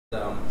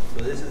So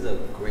this is a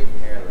great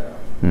parallel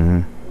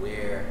Mm-hmm.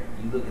 where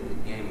you look at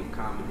the game of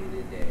comedy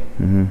today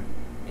Mm-hmm.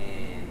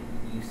 and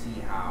you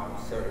see how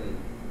certain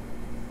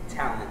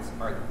talents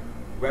are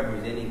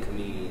representing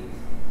comedians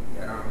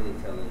that aren't really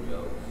telling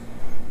jokes,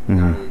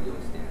 not really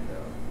doing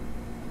stand-up.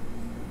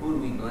 Who do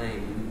we blame?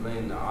 Do we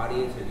blame the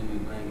audience or do we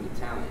blame the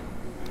talent?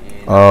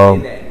 And I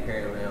see that in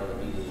parallel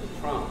immediately with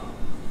Trump,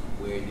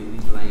 where do we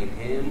blame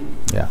him?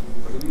 Yeah.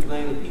 Or do we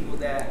blame the people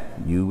that...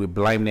 You would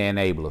blame the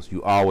enablers.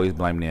 You always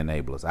blame the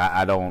enablers.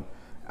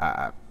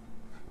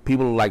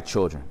 People are like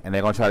children, and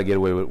they're going to try to get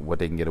away with what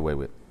they can get away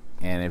with.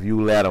 And if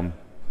you let them,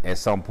 at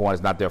some point,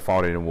 it's not their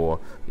fault anymore.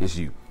 It's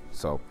you.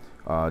 So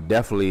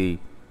definitely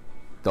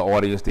the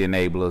audience, the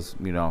enablers,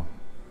 you know.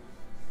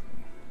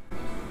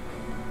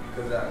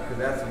 Because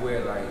that's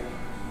where, like,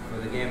 for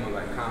the game of,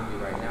 like, comedy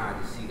right now,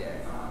 I just see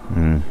that.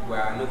 Mm-hmm.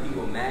 Where I know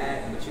people are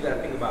mad, but you got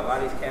to think about a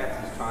lot of these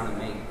cats is trying to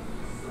make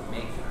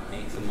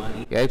some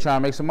money. Yeah, they trying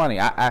to make some money.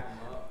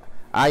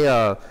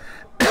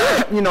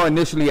 You know,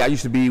 initially I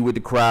used to be with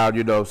the crowd,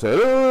 you know, say,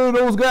 oh,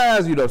 those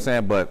guys, you know what I'm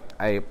saying? But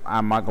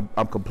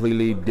I'm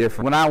completely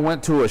different. When I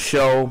went to a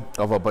show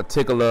of a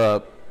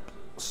particular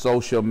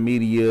social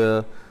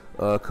media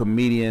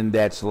comedian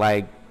that's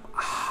like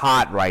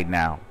hot right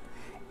now,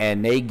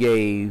 and they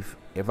gave,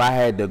 if I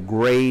had to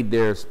grade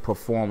their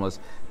performance,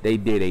 they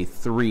did a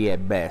 3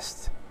 at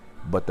best,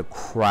 but the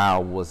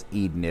crowd was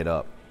eating it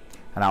up.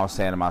 And I was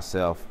saying to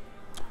myself,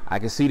 I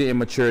can see the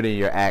immaturity in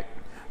your act.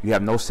 You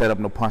have no setup,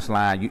 no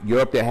punchline. You're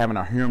up there having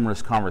a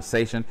humorous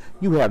conversation.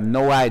 You have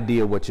no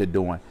idea what you're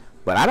doing.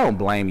 But I don't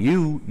blame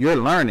you. You're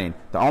learning.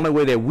 The only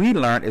way that we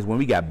learned is when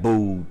we got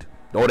booed.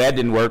 Oh, that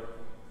didn't work,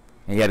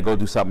 and you had to go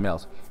do something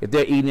else. If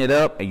they're eating it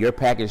up and you're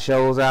packing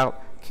shows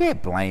out,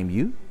 can't blame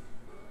you.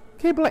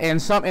 Can't blame.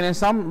 And in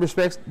some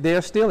respects,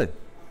 they're stealing.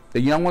 The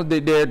young ones,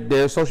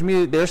 their social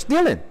media, they're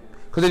stealing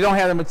because they don't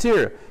have the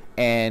material.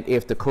 And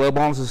if the club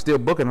owners are still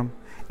booking them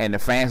and the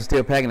fans are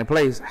still packing the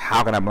place,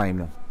 how can I blame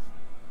them?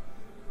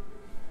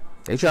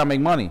 They try to make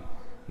money,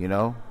 you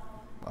know.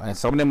 And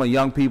some of them are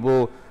young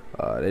people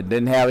that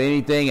didn't have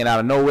anything, and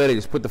out of nowhere they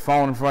just put the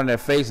phone in front of their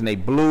face and they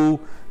blew.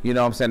 You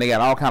know what I'm saying? They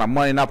got all kind of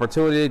money and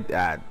opportunity.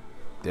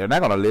 They're not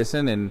going to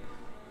listen, and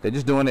they're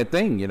just doing their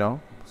thing, you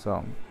know.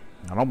 So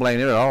I don't blame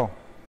them at all.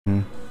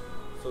 Mm-hmm.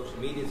 Social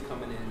media's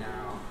coming in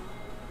now,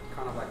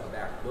 kind of like a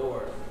back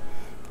door.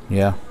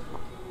 Yeah.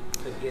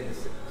 To get the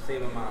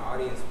same amount of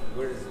audience,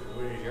 where does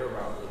your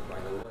route look like?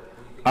 What do you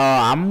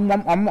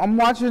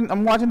think?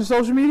 I'm watching the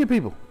social media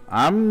people.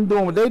 I'm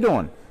doing what they're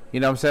doing. You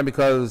know what I'm saying?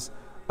 Because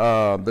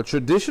the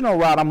traditional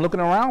route, I'm looking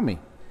around me,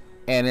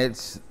 and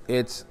it's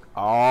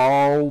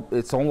on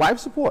life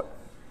support.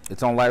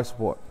 It's on life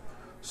support.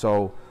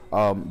 So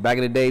back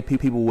in the day,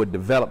 people would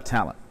develop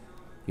talent.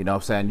 You know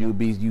what I'm saying?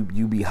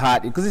 You be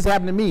hot, because it's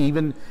happened to me.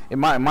 Even in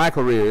my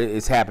career,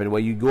 it's happened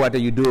where you go out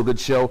there, you do a good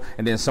show,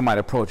 and then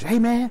somebody approach you. Hey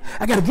man,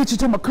 I gotta get you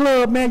to my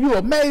club, man. You're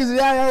amazing.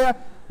 Yeah.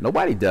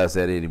 Nobody does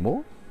that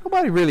anymore.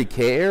 Nobody really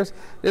cares.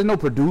 There's no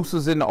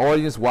producers in the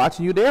audience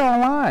watching you. They're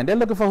online. They're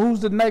looking for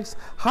who's the next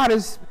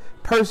hottest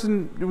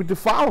person with the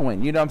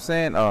following. You know what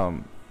I'm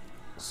saying?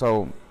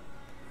 So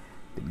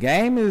the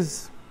game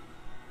is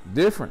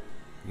different.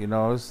 You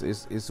know,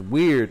 it's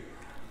weird.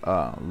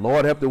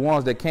 Lord help the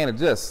ones that can't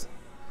adjust.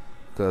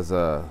 Because is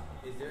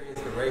there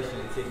inspiration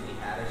in Tiffany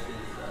Haddish's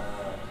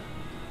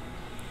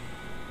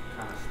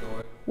kind of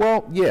story?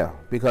 Well, yeah,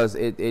 because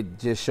it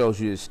just shows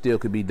you it still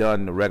could be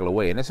done the regular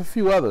way. And there's a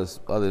few others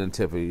other than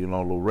Tiffany, you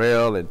know,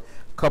 Laurel and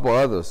a couple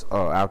others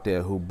out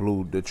there who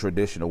blew the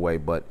traditional way,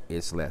 but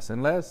it's less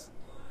and less.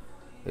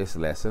 It's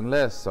less and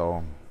less,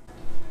 so,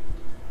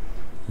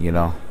 you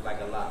know.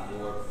 Like a lot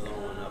more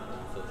blowing up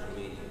on social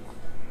media.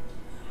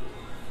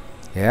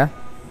 Yeah,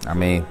 I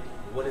mean.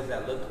 What does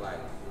that look like?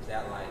 Is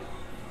that like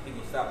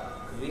people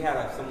stop? Because we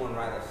had someone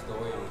write a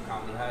story on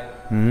Comedy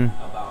Hype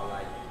about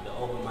like the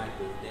open mic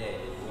was dead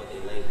and what they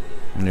labeled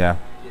it. Yeah.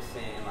 Just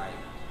saying like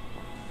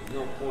there's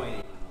no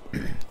point.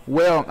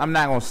 Well, I'm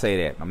not gonna say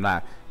that. I'm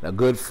not. A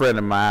good friend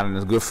of mine and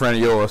a good friend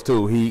of yours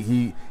too.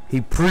 He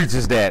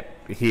preaches that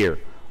here.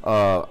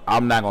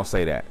 I'm not gonna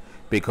say that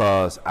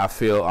because I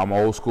feel I'm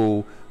old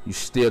school. You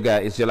still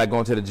got. It's just like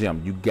going to the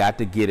gym. You got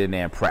to get in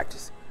there and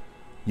practice.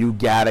 You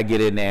gotta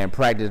get in there and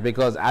practice,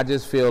 because I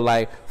just feel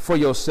like for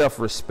your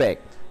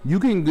self-respect, you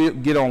can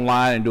get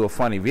online and do a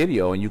funny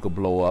video and you could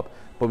blow up.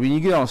 But when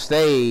you get on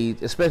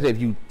stage, especially if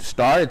you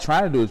started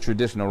trying to do a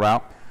traditional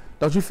route,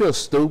 don't you feel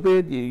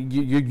stupid?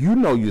 You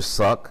know you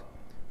suck,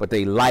 but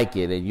they like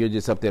it, and you're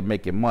just up there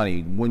making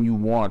money when you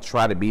want to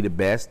try to be the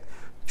best,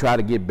 try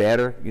to get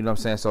better. You know what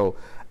I'm saying? So,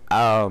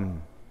 the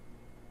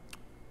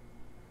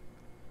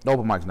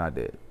open mic's not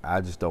dead.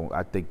 I just don't.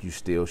 I think you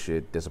still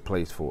should. There's a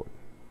place for it.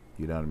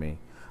 You know what I mean?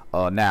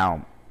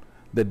 Now,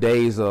 the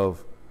days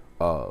of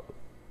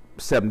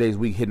 7 days a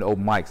week hitting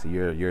open mics,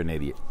 you're an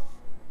idiot.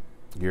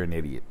 You're an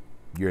idiot.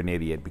 You're an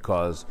idiot,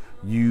 because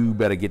you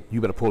better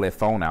pull that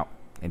phone out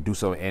and do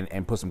so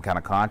and put some kind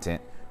of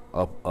content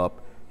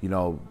up. You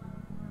know,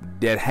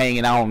 that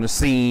hanging out on the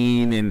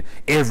scene and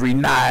every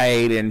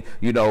night, and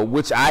you know,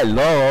 which I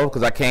love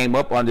because I came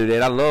up under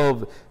that. I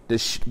love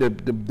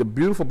the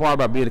beautiful part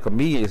about being a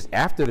comedian is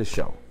after the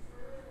show,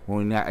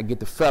 when I get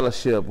the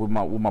fellowship with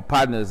my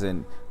partners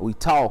and we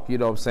talk, you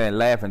know what I'm saying,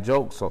 laugh and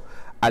joke. So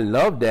I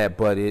love that.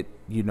 But it,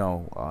 you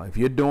know, if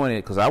you're doing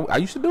it, because I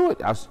used to do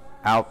it, I was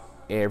out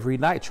every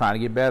night trying to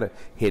get better,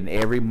 hitting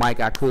every mic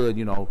I could,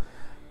 you know.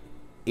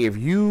 If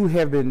you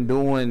have been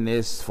doing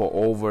this for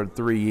over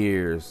 3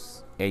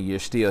 years and you're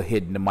still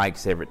hitting the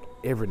mics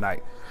every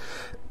night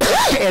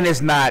and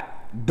it's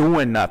not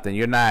doing nothing,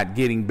 you're not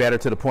getting better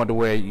to the point to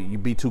where you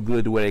be too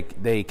good to where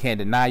they can't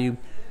deny you,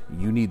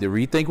 you need to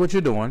rethink what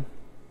you're doing,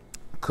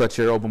 cut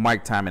your open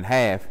mic time in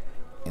half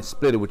and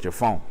split it with your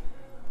phone,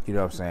 you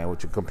know what I'm saying,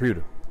 with your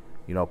computer,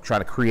 you know, try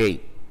to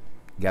create.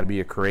 You got to be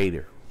a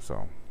creator.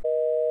 So